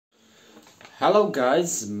Hello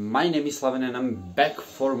guys, my name is Slaven and I'm back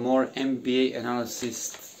for more NBA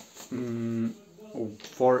analysis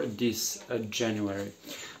for this January.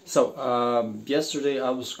 So yesterday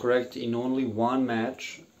I was correct in only one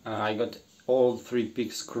match. I got all three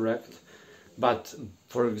picks correct, but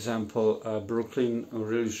for example Brooklyn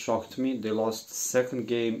really shocked me. They lost second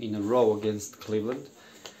game in a row against Cleveland,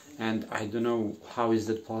 and I don't know how is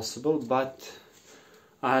that possible, but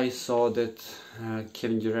I saw that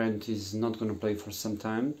Kevin Durant is not going to play for some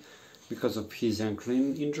time because of his ankle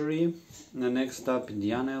injury. Next up,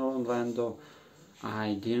 Indiana, Orlando.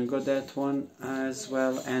 I didn't got that one as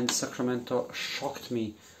well, and Sacramento shocked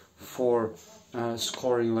me for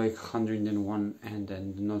scoring like 101 and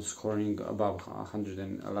then not scoring above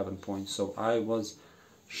 111 points. So I was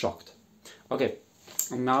shocked. Okay,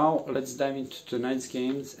 now let's dive into tonight's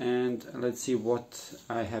games and let's see what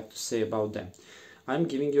I have to say about them. I'm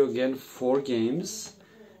giving you again 4 games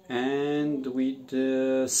and with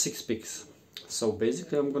 6 picks. So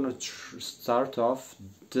basically I'm gonna start off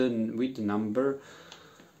with the number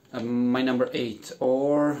my number 8,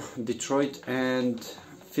 or Detroit and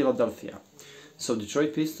Philadelphia. So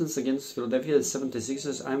Detroit Pistons against Philadelphia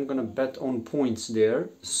 76ers. I'm gonna bet on points there,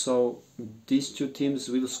 so these two teams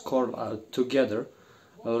will score together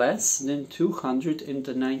less than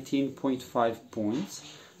 219.5 points.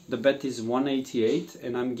 The bet is 188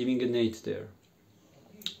 and I'm giving an 8 there.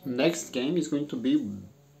 Next game is going to be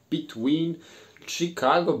between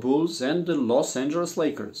Chicago Bulls and the Los Angeles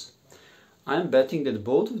Lakers. I'm betting that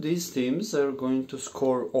both of these teams are going to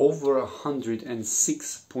score over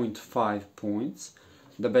 106.5 points.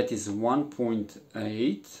 The bet is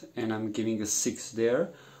 1.8 and I'm giving a 6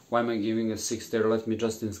 there. Why am I giving a 6 there? Let me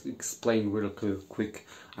just explain real quick.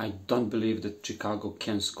 I don't believe that Chicago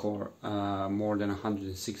can score more than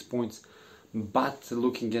 106 points. But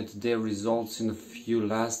looking at their results in a few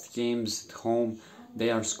last games at home, they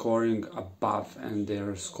are scoring above and they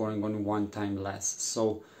are scoring on one time less.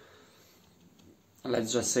 So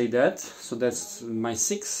let's just say that. So that's my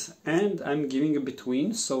 6 and I'm giving a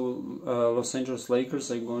between. So Los Angeles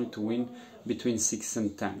Lakers are going to win between 6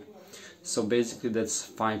 and 10. So basically that's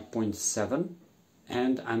 5.7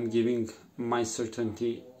 and I'm giving my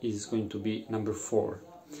certainty is going to be number 4.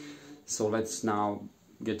 So let's now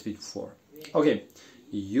get with 4. Okay,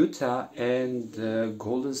 Utah and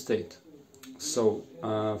Golden State. So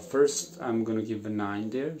first I'm gonna give a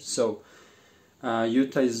 9 there. So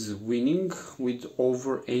Utah is winning with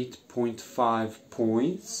over 8.5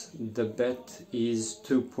 points. The bet is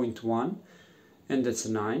 2.1 and that's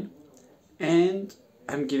a 9. And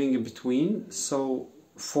I'm giving a between, so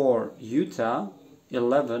for Utah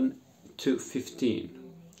 11 to 15.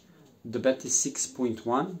 The bet is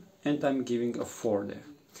 6.1 and I'm giving a 4 there.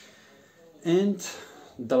 And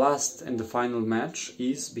the last and the final match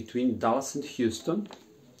is between Dallas and Houston.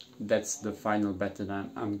 That's the final bet that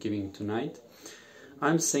I'm giving tonight.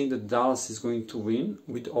 I'm saying that Dallas is going to win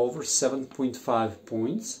with over 7.5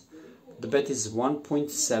 points. The bet is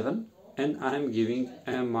 1.7 and I'm giving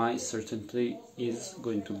my certainty is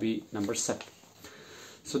going to be number 7.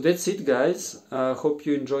 So that's it guys. Hope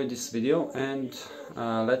you enjoyed this video and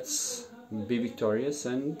let's be victorious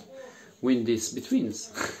and win these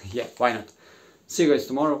betweens. Yeah, why not? See you guys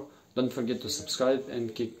tomorrow. Don't forget to subscribe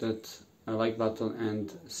and click that like button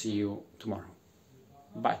and see you tomorrow.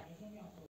 Bye.